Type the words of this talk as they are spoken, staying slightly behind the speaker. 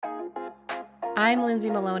I'm Lindsay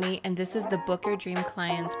Maloney, and this is the Book Your Dream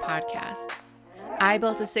Clients podcast. I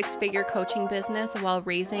built a 6-figure coaching business while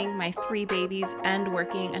raising my 3 babies and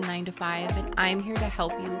working a 9-to-5, and I'm here to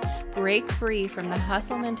help you break free from the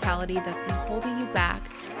hustle mentality that's been holding you back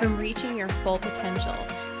from reaching your full potential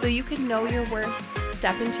so you can know your worth,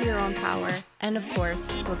 step into your own power, and of course,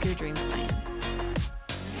 book your dream clients.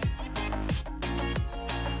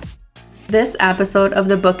 This episode of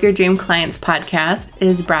the Book Your Dream Clients podcast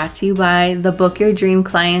is brought to you by the Book Your Dream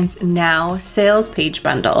Clients Now Sales Page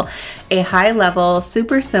Bundle, a high-level,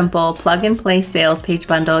 super simple, plug-and-play sales page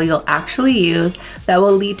bundle you'll actually use that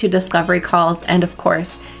will lead to discovery calls and, of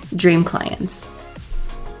course, dream clients.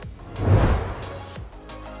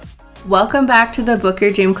 Welcome back to the Book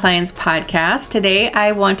Your Dream Clients podcast. Today,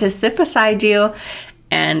 I want to sit beside you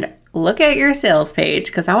and look at your sales page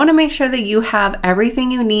because I want to make sure that you have everything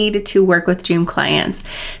you need to work with dream clients.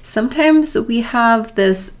 Sometimes we have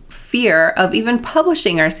this fear of even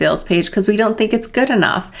publishing our sales page because we don't think it's good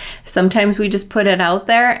enough. Sometimes we just put it out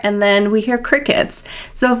there and then we hear crickets.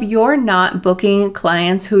 So if you're not booking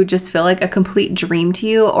clients who just feel like a complete dream to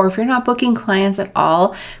you, or if you're not booking clients at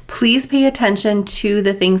all, please pay attention to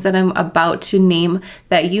the things that I'm about to name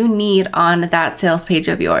that you need on that sales page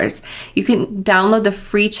of yours. You can download the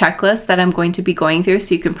free checklist that I'm going to be going through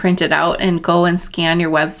so you can print it out and go and scan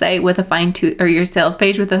your website with a fine-tooth, or your sales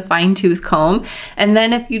page with a fine-tooth comb. And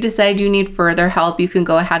then if you decide you need further help, you can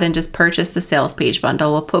go ahead and just purchase the sales page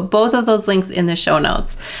bundle. We'll put both of those links in the show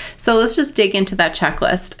notes. So let's just dig into that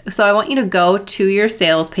checklist. So I want you to go to your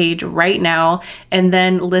sales page right now and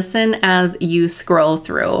then listen as you scroll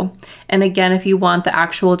through. And again, if you want the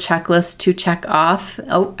actual checklist to check off,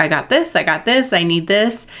 oh, I got this, I need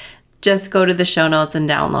this, just go to the show notes and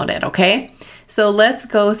download it, okay? So let's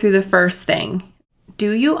go through the first thing.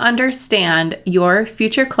 Do you understand your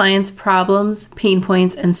future clients' problems, pain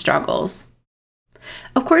points, and struggles?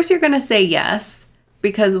 Of course, you're going to say yes,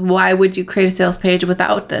 because why would you create a sales page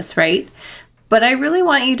without this, right? But I really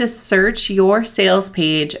want you to search your sales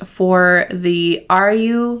page for are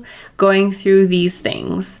you going through these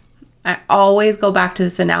things? I always go back to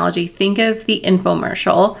this analogy. Think of the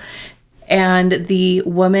infomercial and the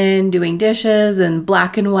woman doing dishes and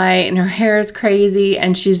black and white, and her hair is crazy,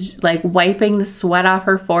 and she's like wiping the sweat off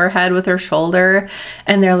her forehead with her shoulder.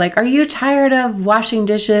 And they're like, are you tired of washing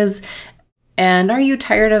dishes? And are you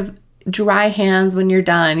tired of dry hands when you're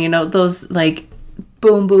done? You know, those like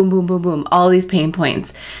boom, boom, boom, boom, boom, all these pain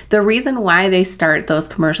points. The reason why they start those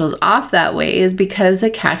commercials off that way is because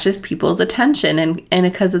it catches people's attention and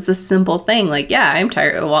because it's a simple thing. Like, yeah, I'm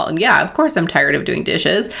tired. Well, yeah, of course I'm tired of doing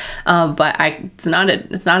dishes, but it's not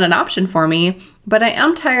an option for me. But I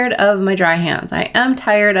am tired of my dry hands. I am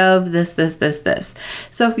tired of this.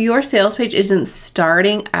 So if your sales page isn't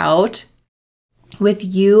starting out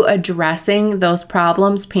with you addressing those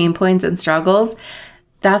problems, pain points, and struggles,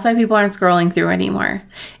 that's why people aren't scrolling through anymore.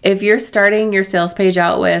 If you're starting your sales page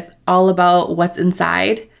out with all about what's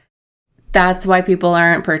inside, that's why people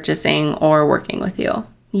aren't purchasing or working with you.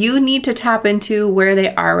 You need to tap into where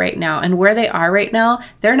they are right now. And where they are right now,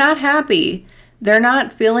 they're not happy. They're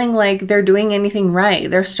not feeling like they're doing anything right.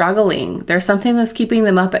 They're struggling. There's something that's keeping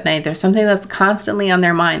them up at night. There's something that's constantly on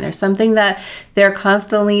their mind. There's something that they're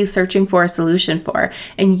constantly searching for a solution for.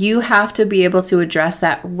 And you have to be able to address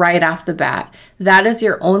that right off the bat. That is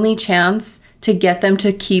your only chance to get them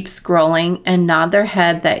to keep scrolling and nod their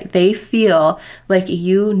head that they feel like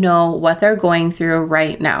you know what they're going through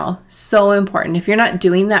right now. So important. If you're not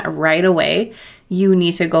doing that right away, you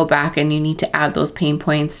need to go back and you need to add those pain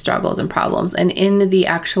points, struggles, and problems. And in the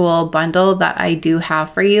actual bundle that I do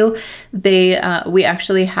have for you, we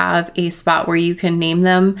actually have a spot where you can name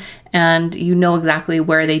them and you know exactly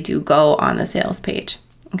where they do go on the sales page.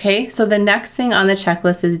 Okay, so the next thing on the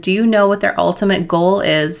checklist is, do you know what their ultimate goal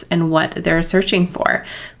is and what they're searching for?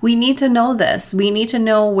 We need to know this. We need to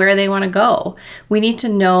know where they want to go. We need to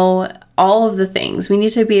know all of the things. We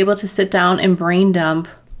need to be able to sit down and brain dump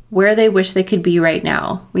where they wish they could be right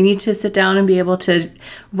now. We need to sit down and be able to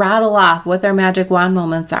rattle off what their magic wand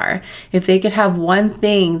moments are. If they could have one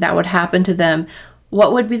thing that would happen to them,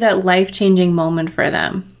 what would be that life-changing moment for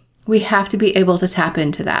them? We have to be able to tap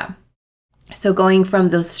into that. So going from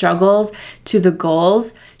those struggles to the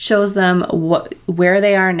goals shows them where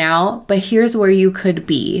they are now, but here's where you could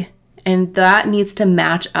be. And that needs to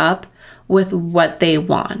match up with what they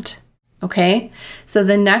want. Okay, so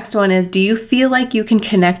the next one is, do you feel like you can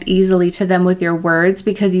connect easily to them with your words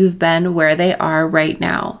because you've been where they are right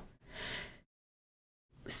now?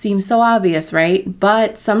 Seems so obvious, right?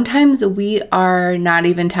 But sometimes we are not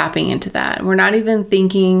even tapping into that. We're not even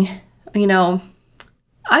thinking,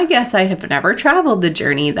 I guess I have never traveled the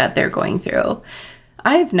journey that they're going through.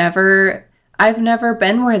 I've never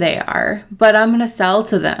been where they are, but I'm going to sell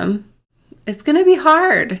to them. It's going to be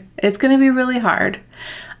hard. It's going to be really hard.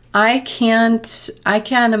 I can't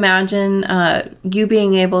imagine you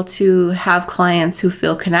being able to have clients who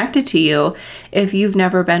feel connected to you if you've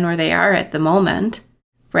never been where they are at the moment,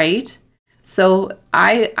 right? So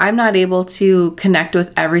I'm not able to connect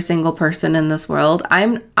with every single person in this world.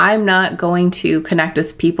 I'm not going to connect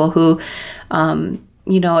with people who,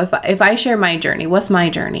 if I share my journey, what's my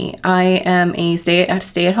journey? I am a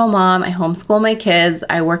stay-at-home mom. I homeschool my kids.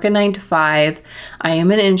 I work a 9 to 5. I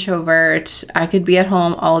am an introvert. I could be at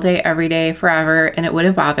home all day, every day, forever, and it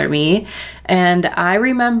wouldn't bother me. And I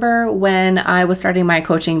remember when I was starting my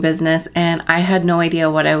coaching business and I had no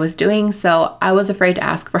idea what I was doing, so I was afraid to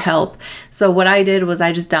ask for help. So what I did was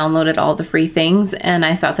I just downloaded all the free things and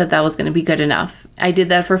I thought that was going to be good enough. I did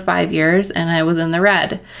that for 5 years and I was in the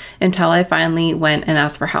red until I finally went and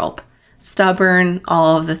asked for help. Stubborn,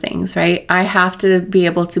 all of the things, right? I have to be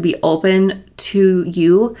able to be open to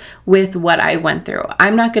you with what I went through.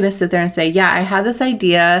 I'm not going to sit there and say, yeah, I had this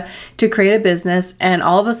idea to create a business and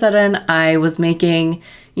all of a sudden I was making,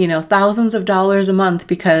 thousands of dollars a month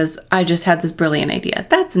because I just had this brilliant idea.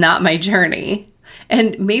 That's not my journey.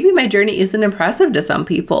 And maybe my journey isn't impressive to some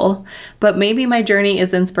people, but maybe my journey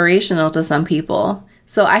is inspirational to some people.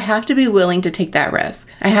 So I have to be willing to take that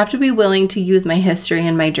risk. I have to be willing to use my history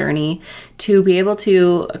and my journey to be able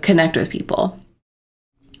to connect with people.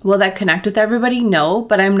 Will that connect with everybody? No,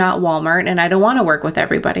 but I'm not Walmart and I don't want to work with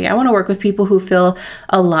everybody. I want to work with people who feel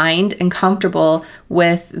aligned and comfortable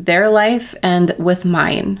with their life and with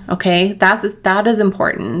mine. Okay, that is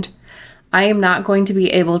important. I am not going to be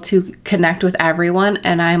able to connect with everyone,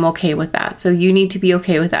 and I'm okay with that. So you need to be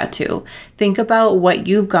okay with that too. Think about what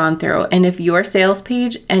you've gone through. And if your sales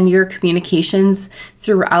page and your communications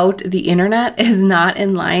throughout the internet is not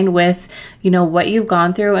in line with, what you've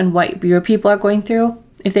gone through and what your people are going through,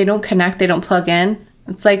 if they don't connect, they don't plug in.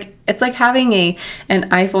 It's like having an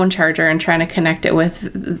iPhone charger and trying to connect it with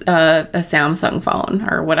a Samsung phone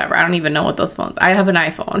or whatever. I don't even know what those phones. I have an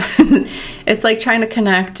iPhone. It's like trying to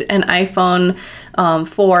connect an iPhone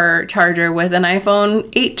 4 charger with an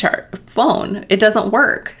iPhone 8 phone. It doesn't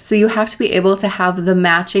work. So you have to be able to have the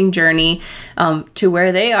matching journey to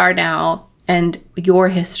where they are now and your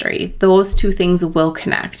history. Those two things will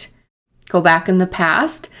connect. Go back in the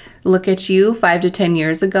past. Look at you 5 to 10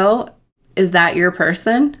 years ago. Is that your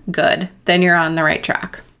person? Good. Then you're on the right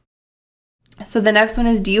track. So the next one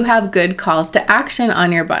is, do you have good calls to action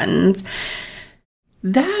on your buttons?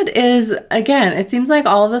 That is, again, it seems like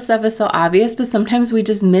all of the stuff is so obvious, but sometimes we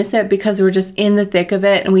just miss it because we're just in the thick of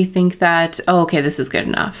it and we think that, oh, okay, this is good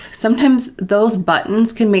enough. Sometimes those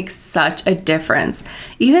buttons can make such a difference,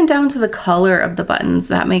 even down to the color of the buttons.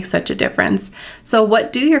 That makes such a difference. So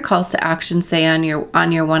what do your calls to action say on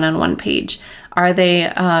your one-on-one page? Are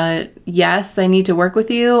they, yes, I need to work with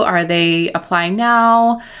you? Are they apply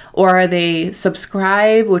now? Or are they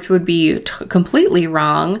subscribe, which would be completely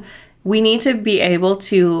wrong? We need to be able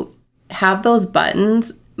to have those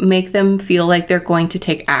buttons make them feel like they're going to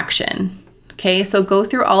take action. Okay, so go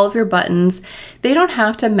through all of your buttons. They don't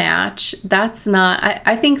have to match. That's not,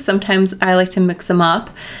 I think sometimes I like to mix them up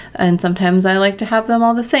and sometimes I like to have them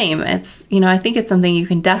all the same. It's, I think it's something you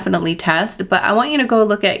can definitely test, but I want you to go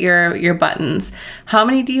look at your buttons. How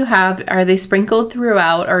many do you have? Are they sprinkled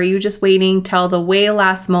throughout? Or are you just waiting till the way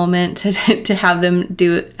last moment to have them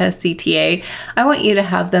do a CTA? I want you to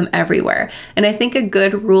have them everywhere. And I think a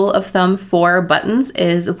good rule of thumb for buttons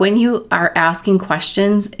is when you are asking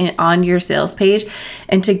questions on your sales page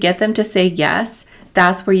and to get them to say yes,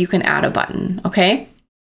 that's where you can add a button.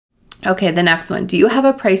 Okay, the next one. Do you have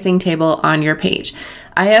a pricing table on your page?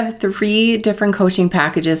 I have 3 different coaching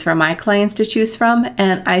packages for my clients to choose from,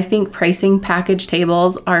 and I think pricing package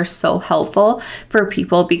tables are so helpful for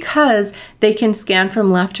people because they can scan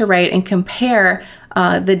from left to right and compare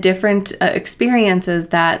the different experiences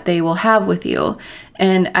that they will have with you.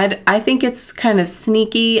 And I think it's kind of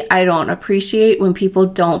sneaky. I don't appreciate when people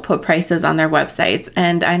don't put prices on their websites.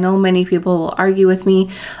 And I know many people will argue with me,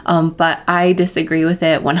 but I disagree with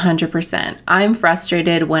it 100%. I'm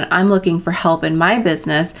frustrated when I'm looking for help in my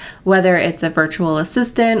business, whether it's a virtual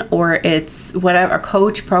assistant or it's whatever, a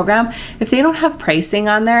coach program. If they don't have pricing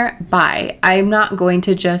on there, bye. I'm not going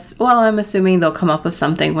to just, I'm assuming they'll come up with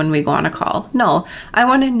something when we go on a call. No, I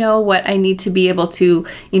want to know what I need to be able to,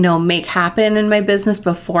 make happen in my business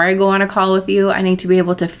before I go on a call with you. I need to be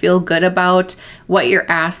able to feel good about what you're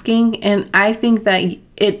asking. And I think that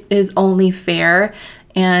it is only fair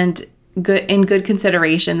and good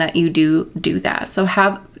consideration that you do that. So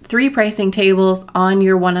 3 pricing tables on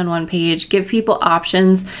your one-on-one page. Give people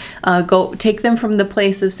options. Go take them from the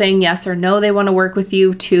place of saying yes or no they want to work with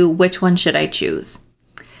you to which one should I choose.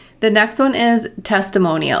 The next one is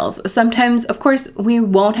testimonials. Sometimes, of course, we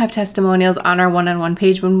won't have testimonials on our one-on-one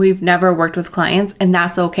page when we've never worked with clients, and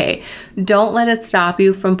that's okay. Don't let it stop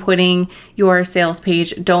you from putting your sales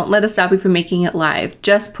page. Don't let it stop you from making it live.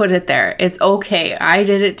 Just put it there. It's okay. I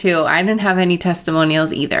did it too. I didn't have any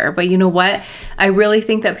testimonials either. But you know what? I really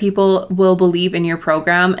think that people will believe in your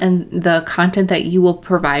program and the content that you will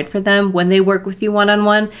provide for them when they work with you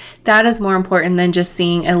one-on-one. That is more important than just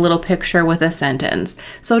seeing a little picture with a sentence.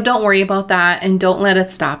 So don't worry about that and don't let it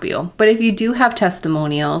stop you. But if you do have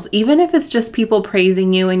testimonials, even if it's just people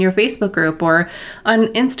praising you in your Facebook group or on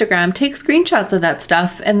Instagram, take screenshots of that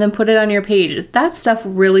stuff and then put it on your page. That stuff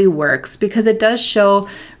really works because it does show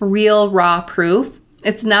real raw proof.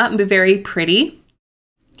 It's not very pretty,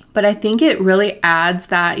 but I think it really adds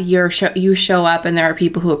that you show up and there are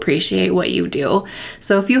people who appreciate what you do.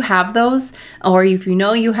 So if you have those, or if you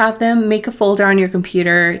know you have them, make a folder on your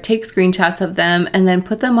computer, take screenshots of them, and then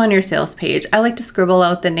put them on your sales page. I like to scribble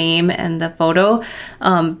out the name and the photo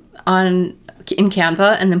in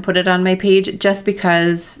Canva and then put it on my page just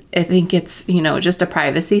because I think it's, just a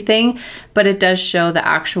privacy thing, but it does show the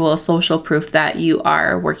actual social proof that you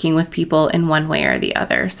are working with people in one way or the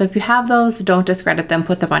other. So if you have those, don't discredit them,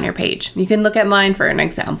 put them on your page. You can look at mine for an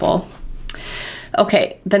example.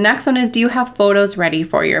 Okay, the next one is, do you have photos ready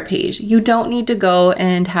for your page? You don't need to go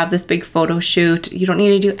and have this big photo shoot. You don't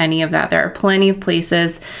need to do any of that. There are plenty of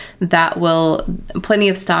places plenty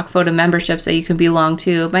of stock photo memberships that you can belong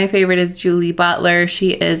to. My favorite is Julie Butler.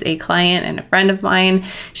 She is a client and a friend of mine.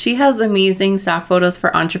 She has amazing stock photos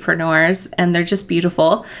for entrepreneurs and they're just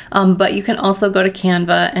beautiful. But you can also go to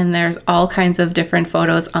Canva and there's all kinds of different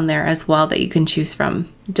photos on there as well that you can choose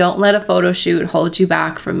from. Don't let a photo shoot hold you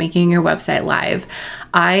back from making your website live.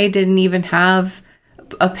 I didn't even have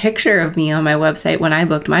a picture of me on my website when I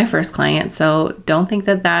booked my first client. So don't make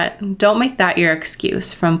that your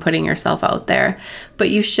excuse from putting yourself out there. But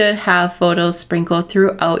you should have photos sprinkled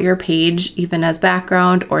throughout your page, even as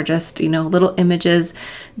background or just, little images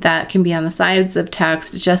that can be on the sides of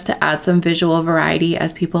text just to add some visual variety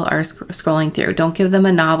as people are scrolling through. Don't give them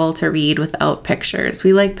a novel to read without pictures.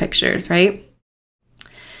 We like pictures, right?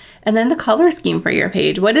 And then the color scheme for your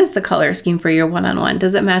page. What is the color scheme for your one-on-one?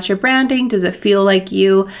 Does it match your branding? Does it feel like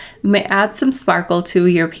you? Add some sparkle to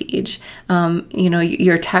your page.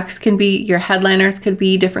 Your text your headliners could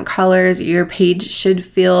be different colors. Your page should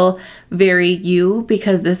feel very you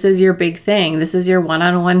because this is your big thing. This is your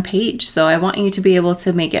one-on-one page. So I want you to be able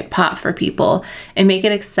to make it pop for people and make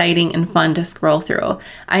it exciting and fun to scroll through.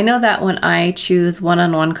 I know that when I choose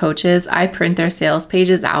one-on-one coaches, I print their sales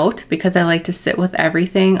pages out because I like to sit with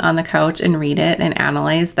everything on the couch and read it and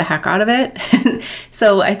analyze the heck out of it.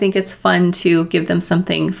 So I think it's fun to give them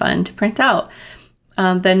something fun to print out.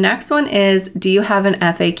 The next one is, do you have an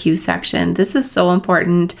FAQ section? This is so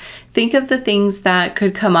important. Think of the things that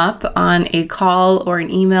could come up on a call or an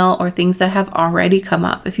email or things that have already come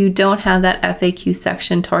up. If you don't have that FAQ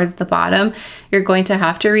section towards the bottom, you're going to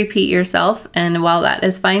have to repeat yourself. And while that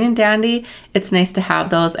is fine and dandy, it's nice to have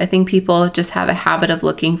those. I think people just have a habit of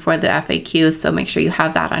looking for the FAQs, so make sure you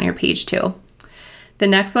have that on your page too. The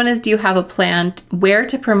next one is, do you have a plan where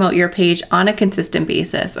to promote your page on a consistent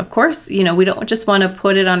basis? Of course, we don't just want to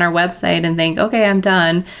put it on our website and think, okay, I'm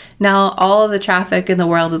done. Now all of the traffic in the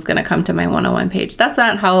world is going to come to my one-on-one page. That's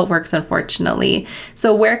not how it works, unfortunately.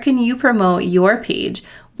 So where can you promote your page?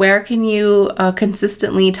 Where can you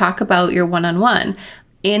consistently talk about your one-on-one?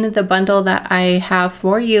 In the bundle that I have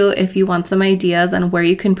for you, if you want some ideas on where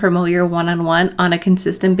you can promote your one-on-one on a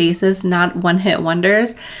consistent basis, not one-hit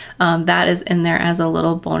wonders, that is in there as a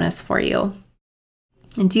little bonus for you.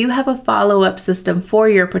 And do you have a follow-up system for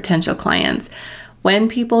your potential clients? When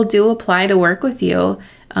people do apply to work with you,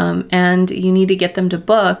 and you need to get them to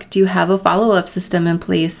book, do you have a follow-up system in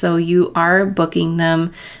place so you are booking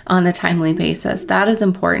them on a timely basis? That is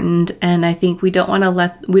important, and I think we don't want to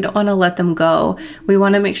let them go. We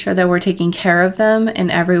want to make sure that we're taking care of them in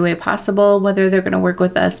every way possible, whether they're going to work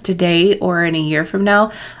with us today or in a year from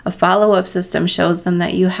now. A follow-up system shows them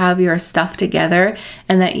that you have your stuff together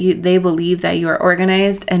and that they believe that you are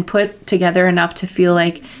organized and put together enough to feel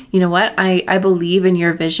like, you know what, I believe in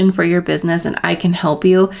your vision for your business and I can help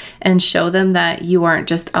you, and show them that you aren't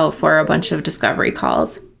just out for a bunch of discovery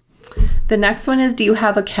calls. The next one is, do you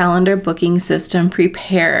have a calendar booking system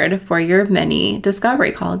prepared for your many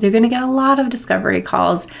discovery calls? You're going to get a lot of discovery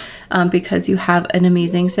calls because you have an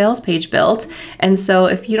amazing sales page built. And so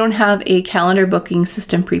if you don't have a calendar booking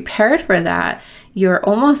system prepared for that, you're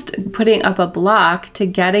almost putting up a block to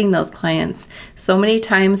getting those clients. So many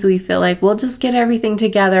times we feel like we'll just get everything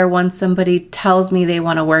together once somebody tells me they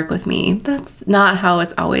want to work with me. That's not how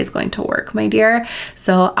it's always going to work, my dear.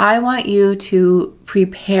 So I want you to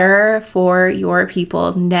prepare for your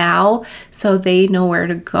people now so they know where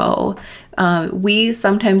to go. We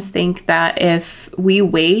sometimes think that if we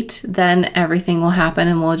wait, then everything will happen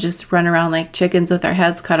and we'll just run around like chickens with our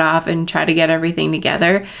heads cut off and try to get everything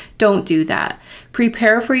together. Don't do that.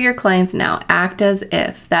 Prepare for your clients now. Act as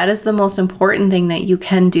if. That is the most important thing that you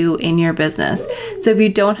can do in your business. So if you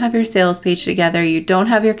don't have your sales page together, you don't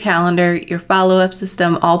have your calendar, your follow-up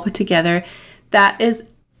system all put together, that is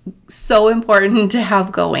so important to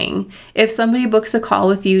have going. If somebody books a call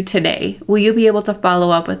with you today, will you be able to follow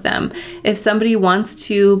up with them? If somebody wants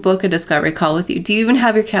to book a discovery call with you, do you even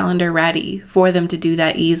have your calendar ready for them to do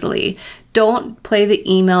that easily? Don't play the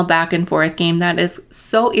email back and forth game. That is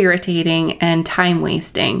so irritating and time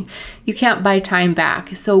wasting. You can't buy time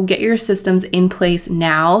back. So get your systems in place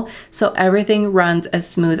now so everything runs as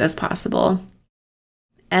smooth as possible.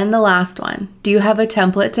 And the last one, do you have a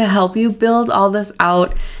template to help you build all this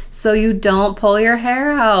out so you don't pull your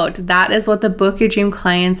hair out? That is what the Book Your Dream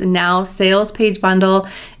Clients Now sales page bundle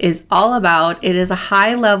is all about. It is a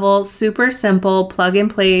high level, super simple plug and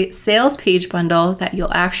play sales page bundle that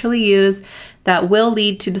you'll actually use that will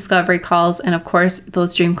lead to discovery calls and of course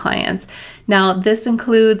those dream clients. Now this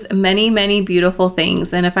includes many, many beautiful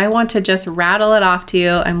things. And if I want to just rattle it off to you,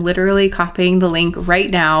 I'm literally copying the link right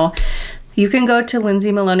now. You can go to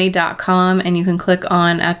lindsaymaloney.com and you can click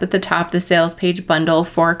on up at the top the sales page bundle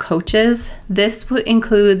for coaches. This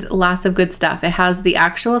includes lots of good stuff. It has the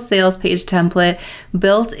actual sales page template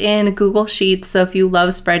built in Google Sheets. So if you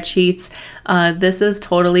love spreadsheets, this is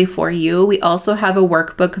totally for you. We also have a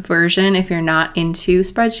workbook version if you're not into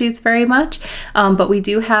spreadsheets very much, but we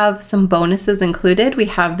do have some bonuses included. We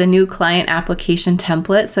have the new client application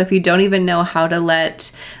template. So if you don't even know how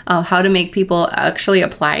to make people actually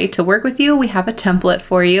apply to work with you, we have a template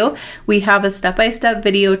for you. We have a step-by-step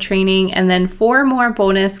video training and then 4 more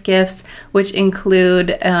bonus gifts, which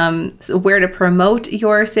include where to promote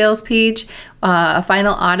your sales page, a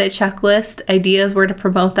final audit checklist, ideas where to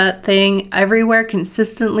promote that thing everywhere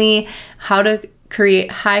consistently, how to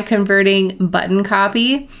create high converting button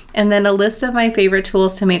copy, and then a list of my favorite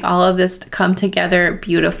tools to make all of this come together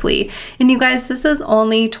beautifully. And you guys, this is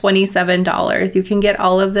only $27. You can get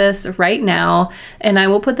all of this right now, and I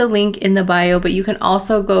will put the link in the bio, but you can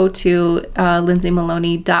also go to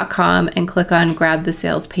lindsaymaloney.com and click on grab the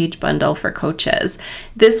sales page bundle for coaches.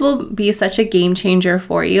 This will be such a game changer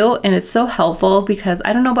for you, and it's so helpful because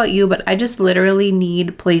I don't know about you, but I just literally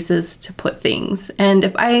need places to put things.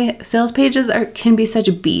 And sales pages can be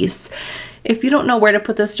such beasts. If you don't know where to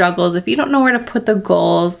put the struggles, if you don't know where to put the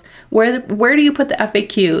goals, where do you put the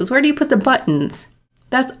FAQs? Where do you put the buttons?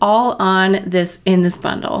 That's all in this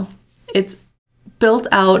bundle. It's built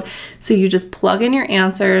out so you just plug in your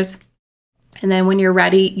answers, and then when you're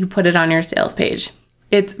ready, you put it on your sales page.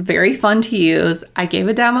 It's very fun to use. I gave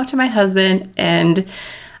a demo to my husband, and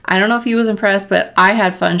I don't know if he was impressed, but I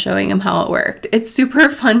had fun showing him how it worked. It's super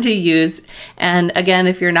fun to use. And again,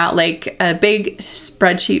 if you're not like a big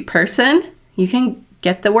spreadsheet person, you can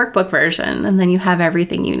get the workbook version and then you have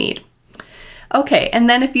everything you need. Okay, and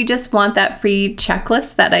then if you just want that free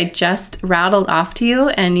checklist that I just rattled off to you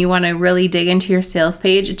and you want to really dig into your sales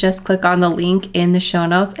page, just click on the link in the show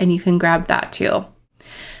notes and you can grab that too.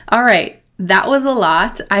 All right. That was a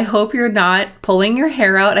lot. I hope you're not pulling your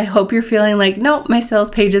hair out. I hope you're feeling like, nope, my sales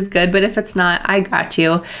page is good. But if it's not, I got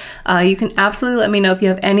you. You can absolutely let me know if you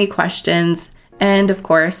have any questions. And of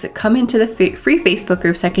course, come into the free Facebook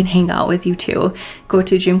groups. I can hang out with you too. Go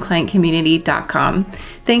to dreamclientcommunity.com.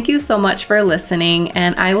 Thank you so much for listening,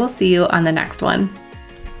 and I will see you on the next one.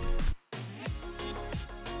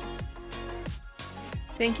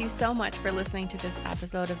 Thank you so much for listening to this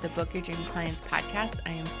episode of the Book Your Dream Clients podcast.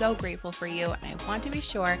 I am so grateful for you, and I want to be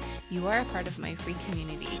sure you are a part of my free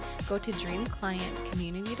community. Go to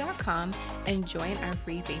dreamclientcommunity.com and join our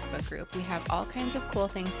free Facebook group. We have all kinds of cool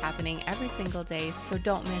things happening every single day, so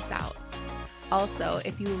don't miss out. Also,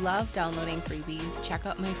 if you love downloading freebies, check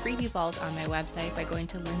out my Freebie Vault on my website by going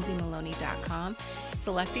to lindsaymaloney.com,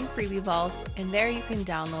 selecting Freebie Vault, and there you can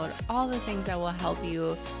download all the things that will help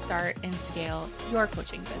you start and scale your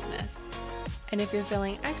coaching business. And if you're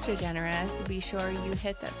feeling extra generous, be sure you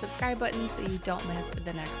hit that subscribe button so you don't miss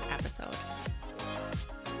the next episode.